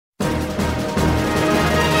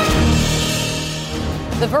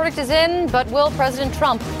The verdict is in, but will President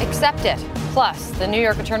Trump accept it? Plus, the New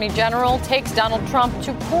York Attorney General takes Donald Trump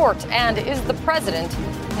to court, and is the president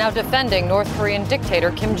now defending North Korean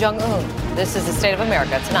dictator Kim Jong-un? This is the State of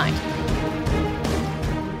America tonight.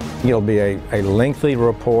 It'll be a lengthy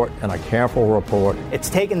report and a careful report.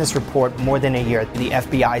 It's taken this report more than a year, the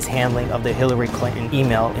FBI's handling of the Hillary Clinton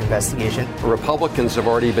email investigation. Republicans have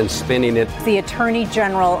already been spinning it. The Attorney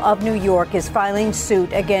General of New York is filing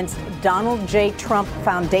suit against Donald J. Trump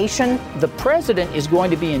Foundation. The president is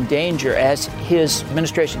going to be in danger as his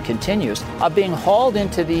administration continues of being hauled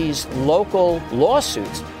into these local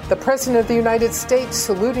lawsuits. The President of the United States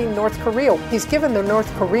saluting North Korea. He's given the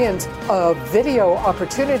North Koreans a video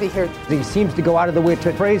opportunity here. He seems to go out of the way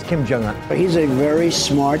to praise Kim Jong-un. He's a very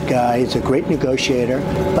smart guy. He's a great negotiator.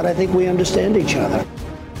 But I think we understand each other.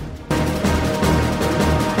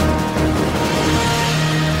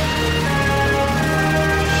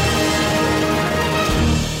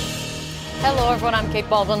 Hello, everyone. I'm Kate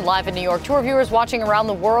Baldwin, live in New York. To our viewers watching around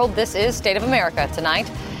the world, this is State of America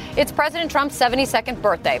tonight. It's President Trump's 72nd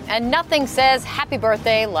birthday, and nothing says happy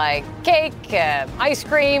birthday like cake, ice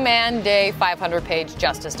cream, and a 500-page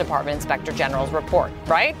Justice Department Inspector General's report,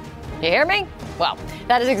 right? You hear me? Well,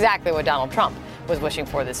 that is exactly what Donald Trump was wishing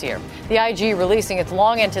for this year. The IG releasing its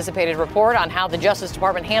long-anticipated report on how the Justice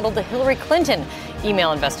Department handled the Hillary Clinton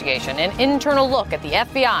email investigation, an internal look at the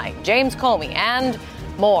FBI, James Comey, and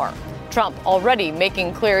more. Trump already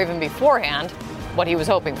making clear even beforehand what he was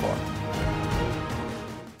hoping for.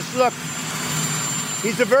 Look,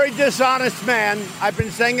 he's a very dishonest man. I've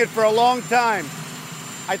been saying it for a long time.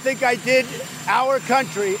 I think I did our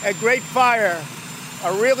country a great fire,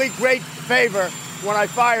 a really great favor when I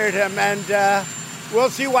fired him. And we'll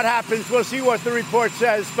see what happens. We'll see what the report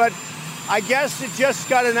says. But I guess it just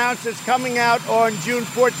got announced it's coming out on June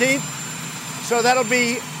 14th. So that'll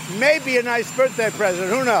be maybe a nice birthday present.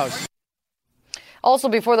 Who knows? Also,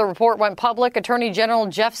 before the report went public, Attorney General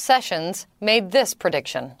Jeff Sessions made this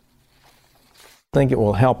prediction. I think it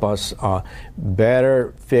will help us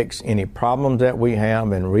better fix any problems that we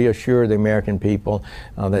have and reassure the American people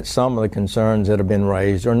that some of the concerns that have been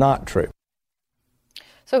raised are not true.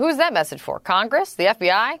 So who's that message for? Congress? The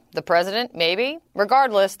FBI? The president? Maybe?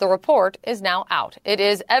 Regardless, the report is now out.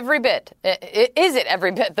 Is it every bit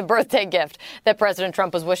the birthday gift that President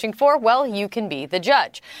Trump was wishing for? Well, you can be the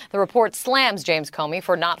judge. The report slams James Comey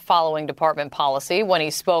for not following department policy when he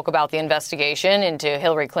spoke about the investigation into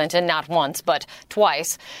Hillary Clinton, not once, but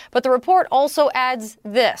twice. But the report also adds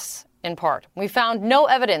this. In part, we found no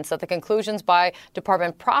evidence that the conclusions by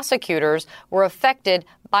department prosecutors were affected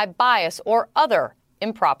by bias or other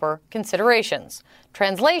improper considerations.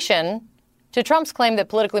 Translation: to Trump's claim that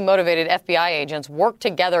politically motivated FBI agents worked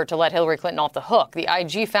together to let Hillary Clinton off the hook, the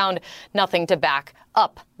IG found nothing to back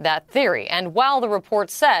up that theory. And while the report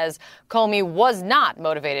says Comey was not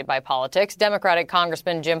motivated by politics, Democratic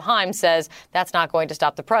Congressman Jim Himes says that's not going to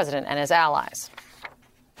stop the president and his allies.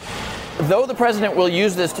 Though the president will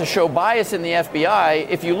use this to show bias in the FBI,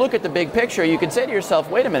 if you look at the big picture, you can say to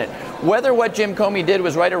yourself, wait a minute, whether what Jim Comey did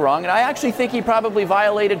was right or wrong, and I actually think he probably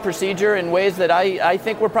violated procedure in ways that I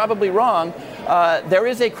think were probably wrong, there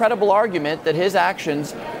is a credible argument that his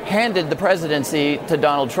actions handed the presidency to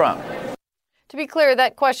Donald Trump. To be clear,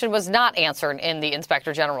 that question was not answered in the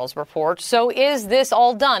Inspector General's report. So is this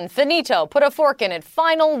all done? Finito, put a fork in it.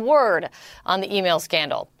 Final word on the email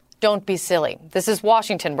scandal. Don't be silly. This is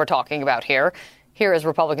Washington we're talking about here. Here is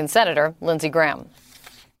Republican Senator Lindsey Graham.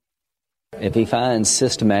 If he finds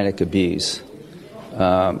systematic abuse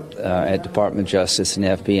at Department of Justice and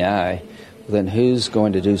FBI, then who's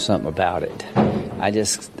going to do something about it?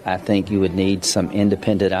 I think you would need some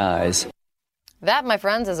independent eyes. That, my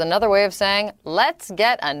friends, is another way of saying, let's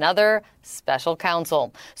get another special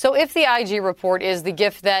counsel. So if the IG report is the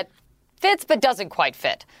gift that fits but doesn't quite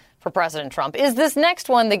fit for President Trump, is this next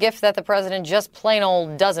one the gift that the president just plain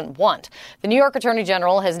old doesn't want? The New York Attorney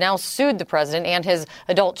General has now sued the president and his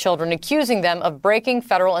adult children, accusing them of breaking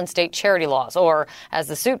federal and state charity laws, or, as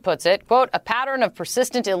the suit puts it, quote, a pattern of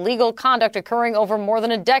persistent illegal conduct occurring over more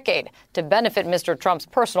than a decade to benefit Mr. Trump's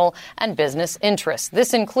personal and business interests.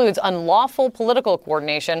 This includes unlawful political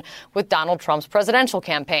coordination with Donald Trump's presidential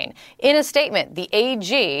campaign. In a statement, the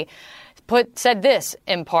AG said this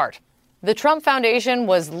in part: the Trump Foundation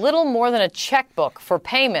was little more than a checkbook for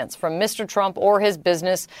payments from Mr. Trump or his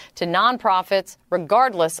business to nonprofits,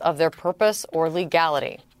 regardless of their purpose or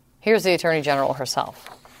legality. Here's the Attorney General herself.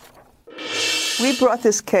 We brought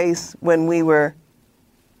this case when we were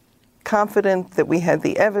confident that we had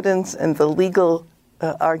the evidence and the legal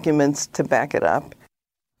arguments to back it up.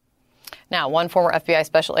 Now, one former FBI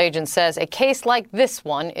special agent says a case like this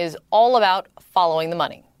one is all about following the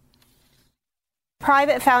money.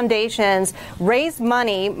 Private foundations raise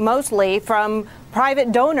money mostly from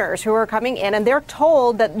private donors who are coming in, and they're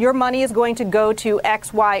told that your money is going to go to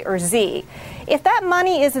X, Y, or Z. If that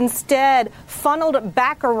money is instead funneled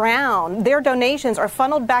back around, their donations are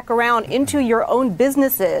funneled back around into your own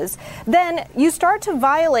businesses, then you start to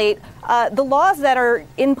violate the laws that are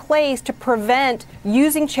in place to prevent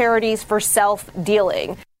using charities for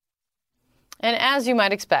self-dealing. And as you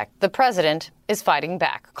might expect, the president is fighting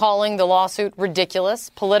back, calling the lawsuit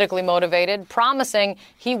ridiculous, politically motivated, promising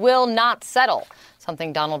he will not settle,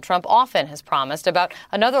 something Donald Trump often has promised about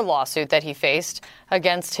another lawsuit that he faced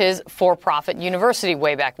against his for-profit university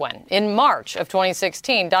way back when. In March of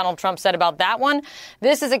 2016, Donald Trump said about that one,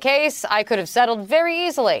 "This is a case I could have settled very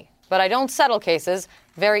easily, but I don't settle cases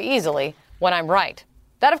very easily when I'm right."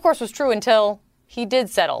 That, of course, was true until he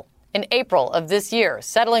did settle in April of this year,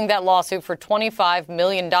 settling that lawsuit for $25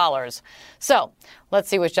 million. So let's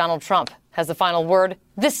see which Donald Trump has the final word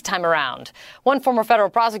this time around. One former federal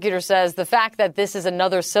prosecutor says the fact that this is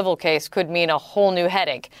another civil case could mean a whole new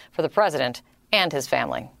headache for the president and his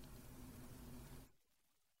family.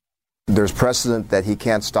 There's precedent that he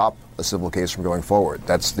can't stop a civil case from going forward.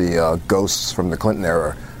 That's the ghosts from the Clinton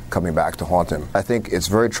era coming back to haunt him. I think it's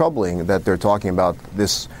very troubling that they're talking about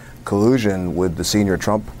this collusion with the senior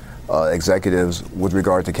Trump executives with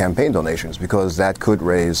regard to campaign donations, because that could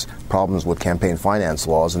raise problems with campaign finance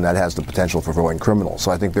laws, and that has the potential for going criminal. So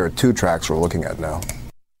I think there are two tracks we're looking at now.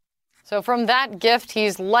 So from that gift,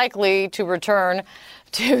 he's likely to return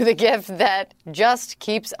to the gift that just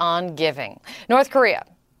keeps on giving. North Korea.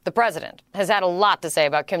 The president has had a lot to say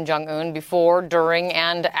about Kim Jong-un before, during,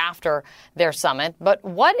 and after their summit. But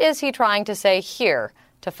what is he trying to say here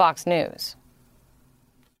to Fox News?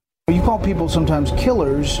 You call people sometimes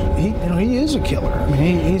killers. He is a killer. I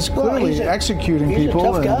mean, he's clearly executing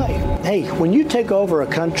people. He's a tough guy. Hey, when you take over a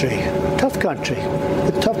country, tough country,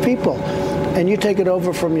 with tough people, and you take it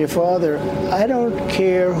over from your father, I don't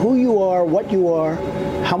care who you are, what you are,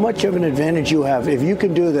 how much of an advantage you have. If you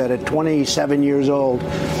can do that at 27 years old,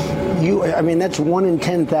 that's 1 in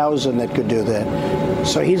 10,000 that could do that.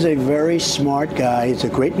 So he's a very smart guy. He's a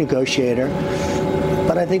great negotiator.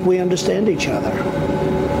 But I think we understand each other.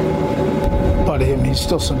 But he's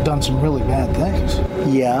still done some really bad things.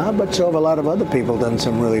 Yeah, but so have a lot of other people done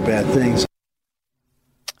some really bad things.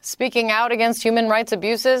 Speaking out against human rights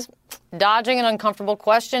abuses, dodging an uncomfortable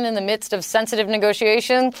question in the midst of sensitive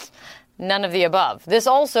negotiations, none of the above. This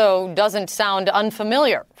also doesn't sound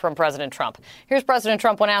unfamiliar from President Trump. Here's President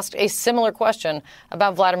Trump when asked a similar question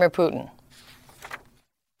about Vladimir Putin.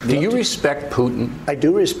 Do you respect Putin? I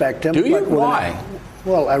do respect him. Do you? Why?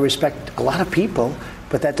 I respect a lot of people.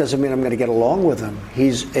 But that doesn't mean I'm going to get along with him.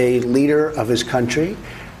 He's a leader of his country.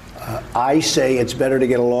 I say it's better to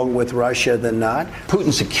get along with Russia than not.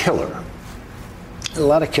 Putin's a killer. A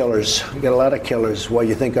lot of killers. We got a lot of killers. Why,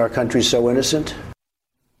 you think our country's so innocent?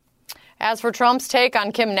 As for Trump's take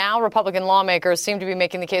on Kim now, Republican lawmakers seem to be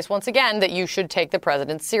making the case once again that you should take the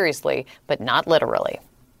president seriously, but not literally.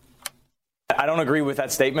 I don't agree with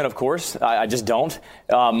that statement, of course. I just don't.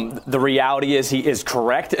 The reality is he is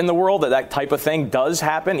correct in the world that type of thing does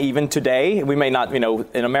happen even today. We may not,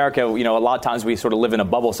 in America, a lot of times we sort of live in a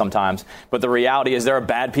bubble sometimes. But the reality is there are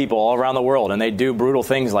bad people all around the world, and they do brutal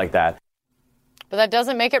things like that. But that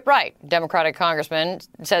doesn't make it right, Democratic Congressman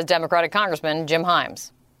Jim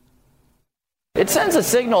Himes. It sends a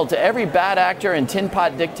signal to every bad actor and tin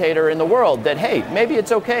pot dictator in the world that, hey, maybe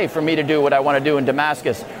it's okay for me to do what I want to do in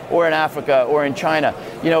Damascus or in Africa or in China.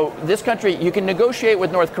 This country, you can negotiate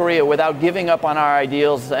with North Korea without giving up on our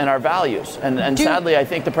ideals and our values. And sadly, I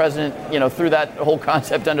think the president, threw that whole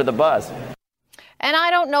concept under the bus. And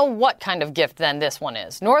I don't know what kind of gift then this one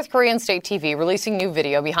is. North Korean state TV releasing new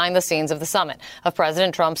video behind the scenes of the summit of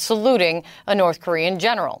President Trump saluting a North Korean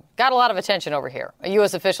general. Got a lot of attention over here. A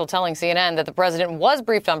U.S. official telling CNN that the president was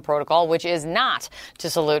briefed on protocol, which is not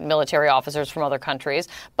to salute military officers from other countries.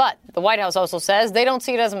 But the White House also says they don't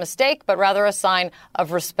see it as a mistake, but rather a sign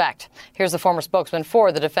of respect. Here's the former spokesman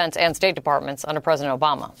for the Defense and State Departments under President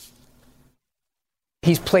Obama.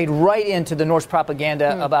 He's played right into the North's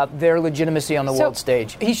propaganda about their legitimacy on the world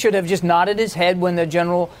stage. He should have just nodded his head when the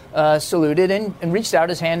general saluted and reached out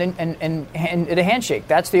his hand and did a handshake.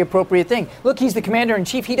 That's the appropriate thing. Look, he's the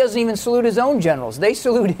commander-in-chief. He doesn't even salute his own generals. They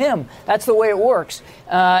salute him. That's the way it works.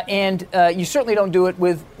 And you certainly don't do it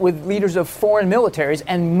with leaders of foreign militaries,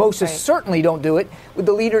 and certainly don't do it with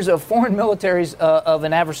the leaders of foreign militaries of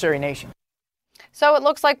an adversary nation. So it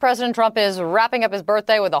looks like President Trump is wrapping up his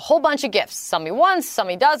birthday with a whole bunch of gifts. Some he wants, some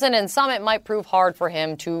he doesn't, and some it might prove hard for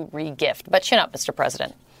him to re-gift. But chin up, Mr.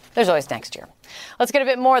 President. There's always next year. Let's get a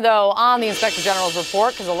bit more, though, on the Inspector General's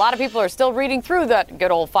report, because a lot of people are still reading through that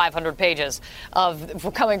good old 500 pages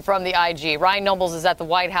of coming from the IG. Ryan Nobles is at the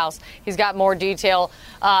White House. He's got more detail.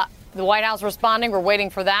 The White House responding. We're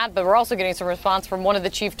waiting for that, but we're also getting some response from one of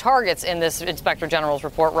the chief targets in this Inspector General's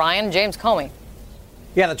report, Ryan, James Comey.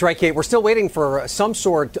 Yeah, that's right, Kate. We're still waiting for some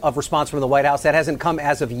sort of response from the White House. That hasn't come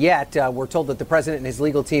as of yet. We're told that the president and his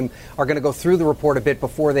legal team are going to go through the report a bit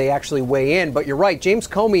before they actually weigh in. But you're right. James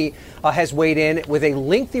Comey has weighed in with a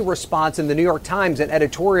lengthy response in the New York Times, an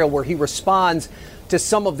editorial where he responds to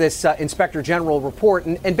some of this Inspector General report.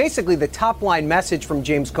 And basically the top line message from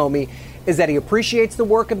James Comey is that he appreciates the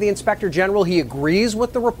work of the Inspector General. He agrees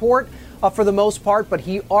with the report for the most part, but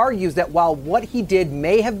he argues that while what he did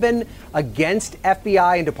may have been against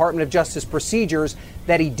FBI and Department of Justice procedures,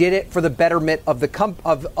 that he did it for the betterment of the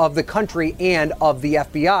country and of the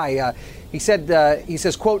FBI. He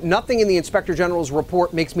says, quote, "Nothing in the Inspector General's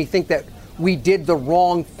report makes me think that we did the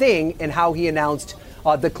wrong thing in how he announced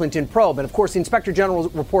the Clinton probe." And of course, the Inspector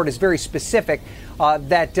General's report is very specific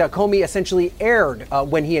that Comey essentially erred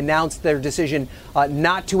when he announced their decision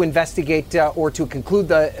not to investigate or to conclude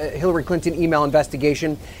the Hillary Clinton email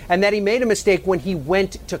investigation, and that he made a mistake when he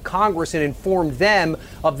went to Congress and informed them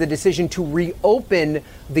of the decision to reopen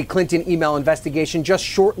the Clinton email investigation just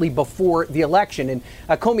shortly before the election. And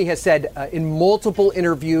Comey has said in multiple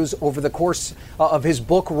interviews over the course of his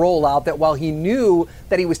book rollout that while he knew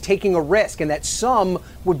that he was taking a risk and that some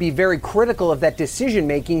would be very critical of that decision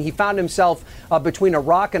making, he found himself between a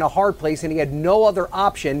rock and a hard place, and he had no other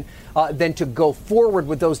option than to go forward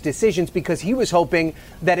with those decisions because he was hoping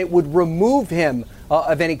that it would remove him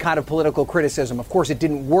of any kind of political criticism. Of course, it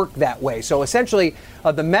didn't work that way. So essentially,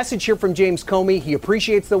 the message here from James Comey, he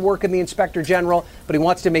appreciates the work of the Inspector General, but he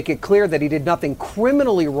wants to make it clear that he did nothing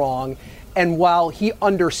criminally wrong. And while he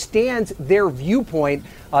understands their viewpoint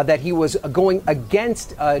that he was going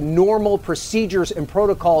against normal procedures and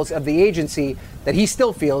protocols of the agency, that he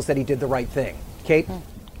still feels that he did the right thing. Kate? All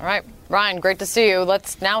right. Ryan, great to see you.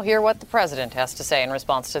 Let's now hear what the president has to say in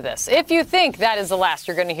response to this. If you think that is the last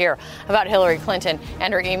you're going to hear about Hillary Clinton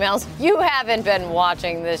and her emails, you haven't been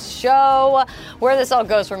watching this show. Where this all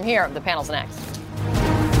goes from here, the panel's next.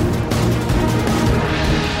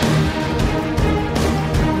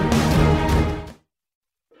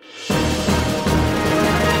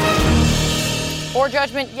 Poor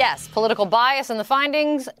judgment, yes. Political bias in the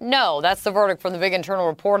findings, no. That's the verdict from the big internal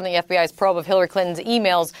report on the FBI's probe of Hillary Clinton's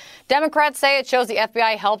emails. Democrats say it shows the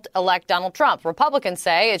FBI helped elect Donald Trump. Republicans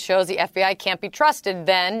say it shows the FBI can't be trusted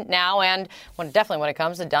then, now, and definitely when it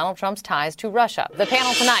comes to Donald Trump's ties to Russia. The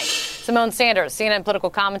panel tonight, Simone Sanders, CNN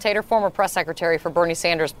political commentator, former press secretary for Bernie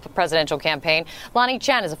Sanders' presidential campaign. Lonnie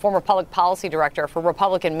Chen is a former public policy director for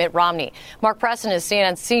Republican Mitt Romney. Mark Preston is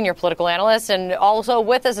CNN's senior political analyst, and also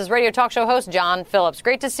with us is radio talk show host John Phillips.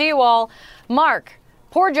 Great to see you all. Mark,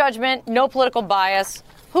 poor judgment, no political bias.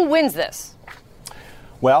 Who wins this?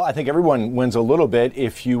 Well, I think everyone wins a little bit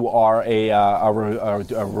if you are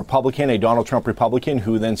a Republican, a Donald Trump Republican,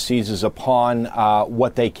 who then seizes upon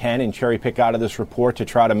what they can and cherry pick out of this report to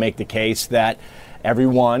try to make the case that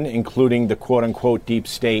everyone, including the quote-unquote deep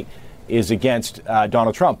state, is against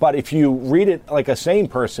Donald Trump. But if you read it like a sane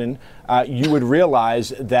person, you would realize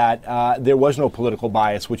that there was no political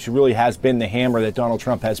bias, which really has been the hammer that Donald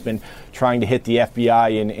Trump has been trying to hit the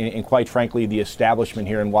FBI and quite frankly, the establishment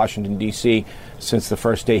here in Washington, D.C. since the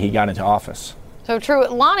first day he got into office. So true.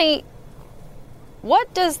 Lonnie,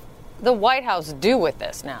 what does the White House do with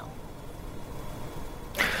this now?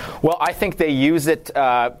 Well, I think they use it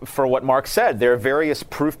for what Mark said. There are various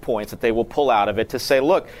proof points that they will pull out of it to say,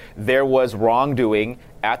 look, there was wrongdoing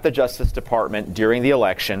at the Justice Department during the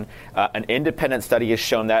election. An independent study has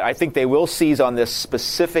shown that. I think they will seize on this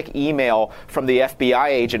specific email from the FBI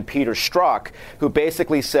agent Peter Strzok, who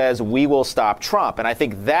basically says, we will stop Trump. And I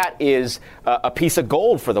think that is a piece of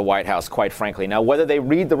gold for the White House, quite frankly. Now, whether they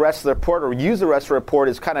read the rest of the report or use the rest of the report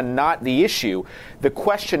is kind of not the issue. The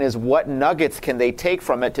question is, what nuggets can they take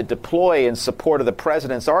from it to deploy in support of the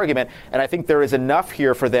president's argument? And I think there is enough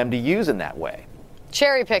here for them to use in that way.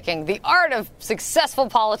 Cherry picking, the art of successful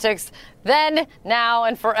politics, then, now,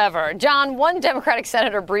 and forever. John, one Democratic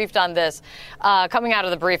senator briefed on this, coming out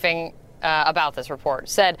of the briefing about this report,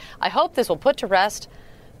 said, I hope this will put to rest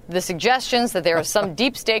the suggestions that there is some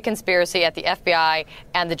deep state conspiracy at the FBI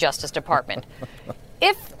and the Justice Department.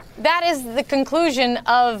 If that is the conclusion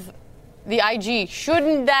of the IG,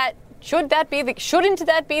 shouldn't that be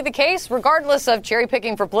the case, regardless of cherry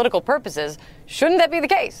picking for political purposes? Shouldn't that be the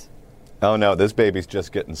case? Oh, no, this baby's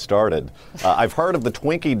just getting started. I've heard of the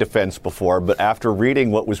Twinkie defense before, but after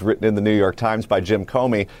reading what was written in the New York Times by Jim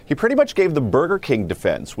Comey, he pretty much gave the Burger King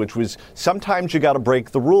defense, which was sometimes you got to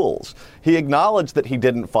break the rules. He acknowledged that he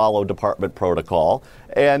didn't follow department protocol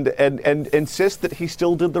and insists that he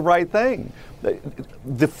still did the right thing.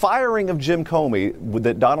 The firing of Jim Comey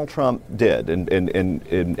that Donald Trump did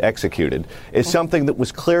and executed is something that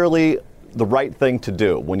was clearly the right thing to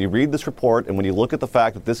do when you read this report and when you look at the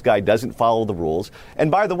fact that this guy doesn't follow the rules. And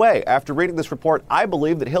by the way, after reading this report, I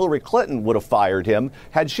believe that Hillary Clinton would have fired him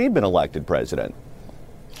had she been elected president.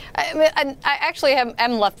 I actually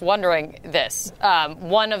am left wondering this.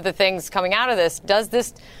 One of the things coming out of this, does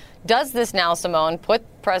this now, Simone, put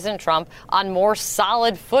President Trump on more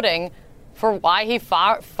solid footing for why he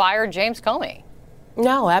fired James Comey?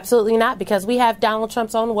 No, absolutely not, because we have Donald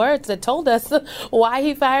Trump's own words that told us why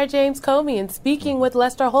he fired James Comey. And speaking with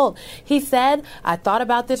Lester Holt, he said, I thought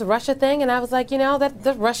about this Russia thing, and I was like, that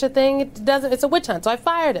the Russia thing, it's a witch hunt, so I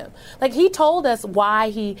fired him. Like, he told us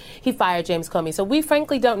why he fired James Comey. So we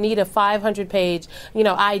frankly don't need a 500-page,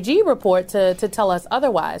 IG report to tell us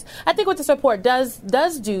otherwise. I think what this report does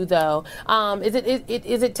do, though,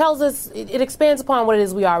 is it tells us, it expands upon what it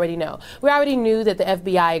is we already know. We already knew that the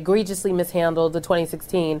FBI egregiously mishandled the 2016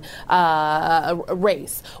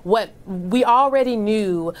 race. What we already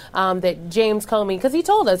knew that James Comey, because he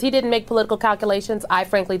told us he didn't make political calculations. I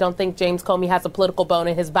frankly don't think James Comey has a political bone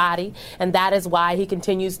in his body, and that is why he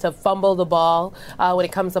continues to fumble the ball when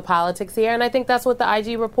it comes to politics here. And I think that's what the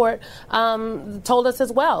IG report told us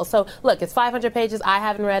as well. So look, it's 500 pages. I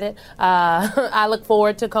haven't read it. I look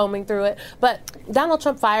forward to combing through it. But Donald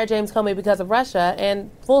Trump fired James Comey because of Russia,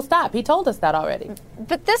 and full stop. He told us that already.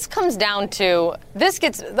 But this comes down to, this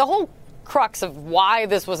gets the whole crux of why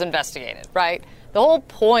this was investigated, right? The whole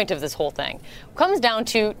point of this whole thing comes down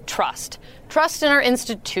to trust. Trust in our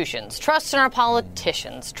institutions, trust in our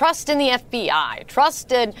politicians, trust in the FBI,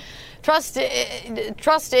 trust in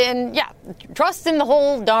the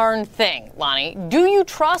whole darn thing, Lonnie. Do you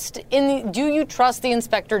trust the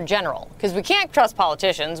Inspector General? Because we can't trust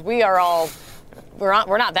politicians. We're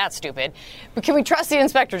not that stupid. But can we trust the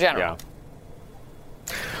Inspector General? Yeah.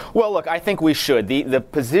 Well, look, I think we should. The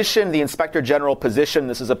position, the Inspector General position,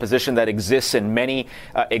 this is a position that exists in many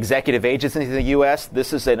executive agencies in the U.S.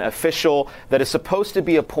 This is an official that is supposed to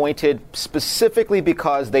be appointed specifically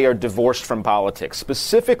because they are divorced from politics,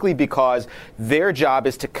 specifically because their job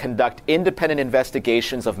is to conduct independent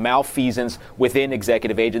investigations of malfeasance within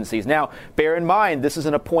executive agencies. Now, bear in mind, this is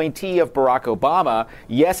an appointee of Barack Obama.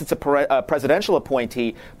 Yes, it's a presidential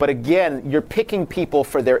appointee, but again, you're picking people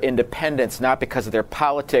for their independence, not because of their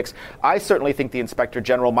politics. I certainly think the Inspector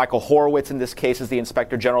General, Michael Horowitz in this case is the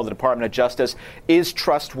Inspector General of the Department of Justice, is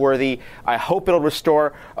trustworthy. I hope it'll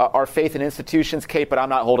restore our faith in institutions, Kate, but I'm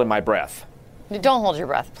not holding my breath. Don't hold your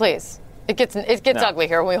breath, please. It gets ugly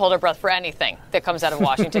here when we hold our breath for anything that comes out of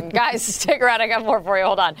Washington. Guys, stick around. I got more for you.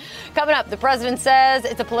 Hold on. Coming up, the president says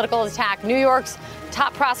it's a political attack. New York's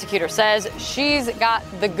top prosecutor says she's got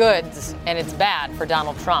the goods, and it's bad for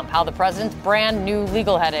Donald Trump. How the president's brand new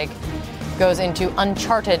legal headache goes into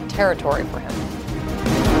uncharted territory for him.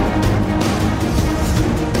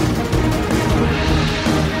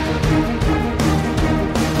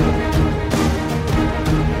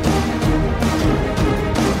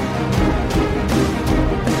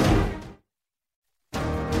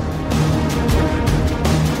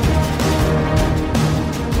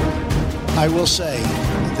 I will say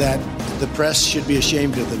that the press should be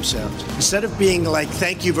ashamed of themselves. Instead of being like,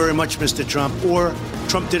 thank you very much, Mr. Trump, or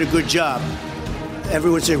Trump did a good job,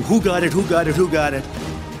 everyone say, who got it, who got it, who got it?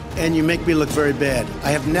 And you make me look very bad.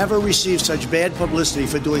 I have never received such bad publicity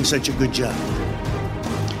for doing such a good job.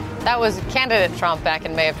 That was candidate Trump back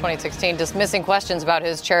in May of 2016 dismissing questions about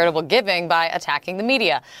his charitable giving by attacking the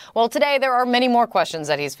media. Well, today there are many more questions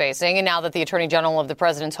that he's facing, and now that the Attorney General of the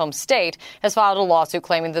president's home state has filed a lawsuit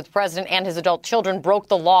claiming that the president and his adult children broke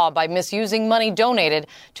the law by misusing money donated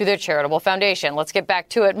to their charitable foundation. Let's get back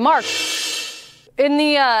to it. Mark, in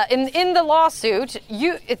the lawsuit,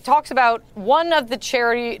 it talks about one of the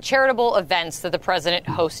charitable events that the president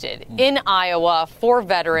hosted in Iowa for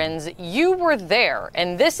veterans. You were there,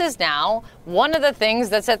 and this is now one of the things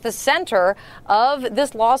that's at the center of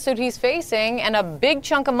this lawsuit he's facing, and a big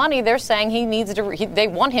chunk of money they're saying they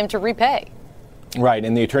want him to repay. Right,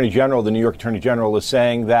 and the Attorney General, the New York Attorney General, is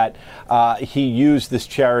saying that he used this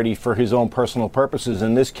charity for his own personal purposes.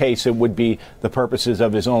 In this case, it would be the purposes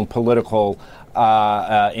of his own political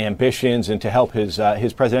ambitions and to help his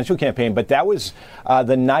presidential campaign. But that was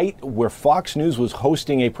the night where Fox News was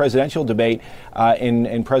hosting a presidential debate,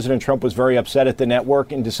 and President Trump was very upset at the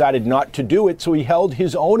network and decided not to do it. So he held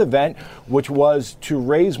his own event, which was to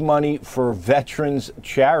raise money for veterans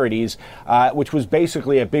charities, which was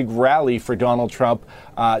basically a big rally for Donald Trump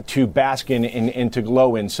to bask in and to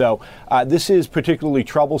glow in. So this is particularly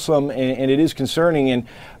troublesome, and it is concerning. And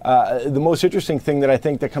the most interesting thing that I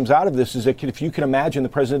think that comes out of this is that if you can imagine the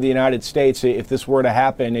President of the United States, if this were to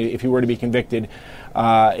happen, if he were to be convicted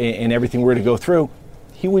and everything were to go through,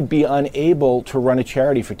 he would be unable to run a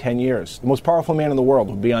charity for 10 years. The most powerful man in the world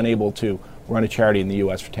would be unable to run a charity in the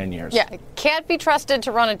U.S. for 10 years. Yeah, can't be trusted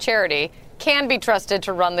to run a charity, can be trusted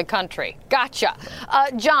to run the country. Gotcha.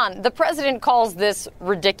 John, the president calls this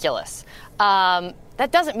ridiculous.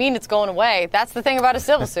 That doesn't mean it's going away. That's the thing about a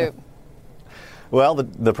civil suit. Well,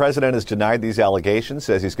 the president has denied these allegations,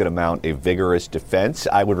 says he's going to mount a vigorous defense.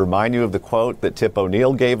 I would remind you of the quote that Tip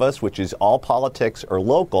O'Neill gave us, which is all politics are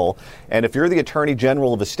local. And if you're the attorney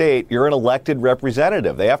general of a state, you're an elected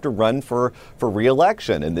representative. They have to run for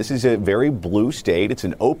re-election. And this is a very blue state. It's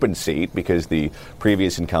an open seat because the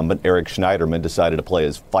previous incumbent, Eric Schneiderman, decided to play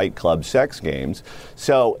his Fight Club sex games.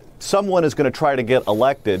 So someone is going to try to get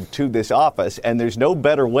elected to this office, and there's no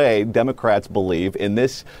better way, Democrats believe, in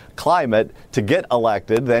this climate to get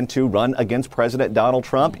elected than to run against President Donald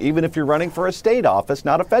Trump, even if you're running for a state office,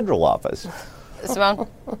 not a federal office. Simone?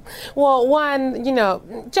 Well, one,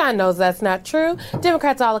 John knows that's not true.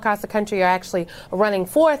 Democrats all across the country are actually running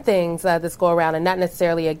for things this go around and not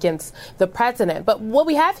necessarily against the president. But what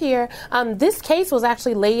we have here, this case was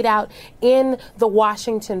actually laid out in the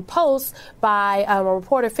Washington Post by a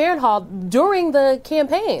reporter, Farenthold, during the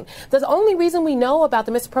campaign. The only reason we know about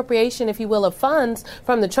the misappropriation, if you will, of funds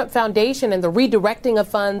from the Trump Foundation and the redirecting of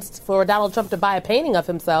funds for Donald Trump to buy a painting of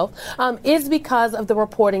himself is because of the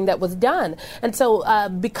reporting that was done. And so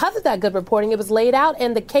because of that good reporting, it was laid out,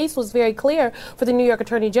 and the case was very clear for the New York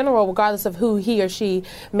Attorney General, regardless of who he or she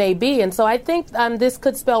may be. And so I think this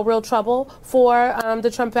could spell real trouble for the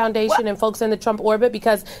Trump Foundation and folks in the Trump orbit,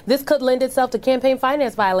 because this could lend itself to campaign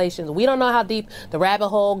finance violations. We don't know how deep the rabbit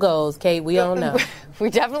hole goes, Kate. We don't know. We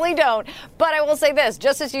definitely don't. But I will say this,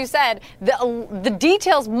 just as you said, the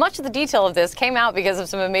details, much of the detail of this came out because of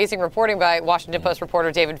some amazing reporting by Washington Post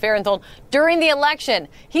reporter David Farenthold during the election.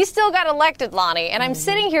 He still got elected, Lonnie, and I'm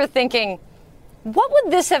sitting here thinking, what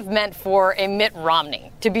would this have meant for a Mitt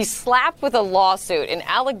Romney to be slapped with a lawsuit and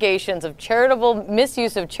allegations of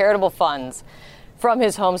misuse of charitable funds from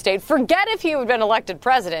his home state? Forget if he had been elected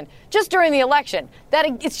president, just during the election.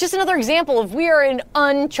 It's just another example of we are in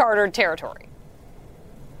uncharted territory.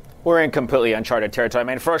 We're in completely uncharted territory. I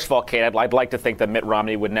mean, first of all, Kate, I'd like to think that Mitt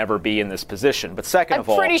Romney would never be in this position. But second of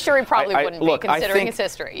all, I'm pretty sure he probably wouldn't be, considering his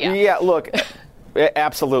history. Yeah, look.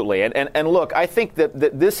 Absolutely. And look, I think that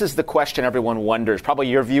this is the question everyone wonders. Probably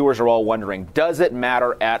your viewers are all wondering, does it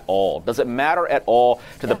matter at all? Does it matter at all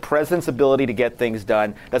to the president's ability to get things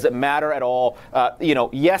done? Does it matter at all?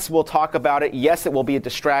 Yes, we'll talk about it. Yes, it will be a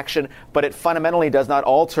distraction, but it fundamentally does not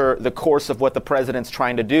alter the course of what the president's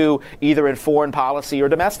trying to do, either in foreign policy or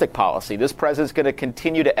domestic policy. This president's going to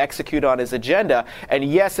continue to execute on his agenda. And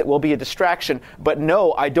yes, it will be a distraction, but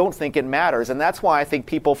no, I don't think it matters. And that's why I think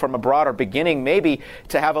people from abroad are beginning maybe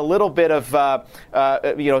to have a little bit of,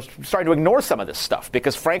 starting to ignore some of this stuff,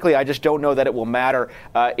 because frankly, I just don't know that it will matter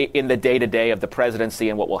in the day-to-day of the presidency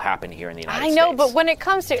and what will happen here in the United States. I know, but when it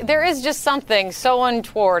comes to, there is just something so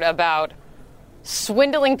untoward about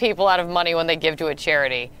swindling people out of money when they give to a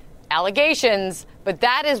charity. Allegations, but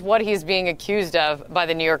that is what he's being accused of by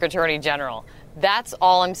the New York Attorney General. That's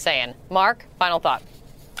all I'm saying. Mark, final thought.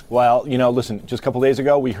 Well, listen, just a couple days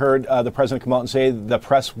ago, we heard the president come out and say the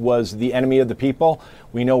press was the enemy of the people.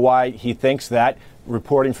 We know why he thinks that.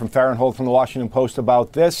 Reporting from Farenthold from the Washington Post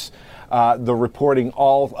about this, the reporting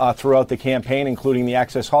all throughout the campaign, including the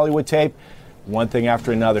Access Hollywood tape, one thing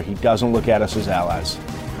after another. He doesn't look at us as allies.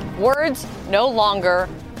 Words no longer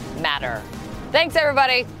matter. Thanks,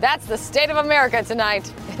 everybody. That's the state of America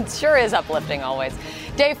tonight. It sure is uplifting always.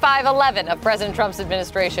 Day 511 of President Trump's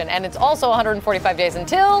administration, and it's also 145 days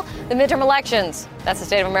until the midterm elections. That's the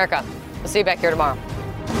state of America. We'll see you back here tomorrow.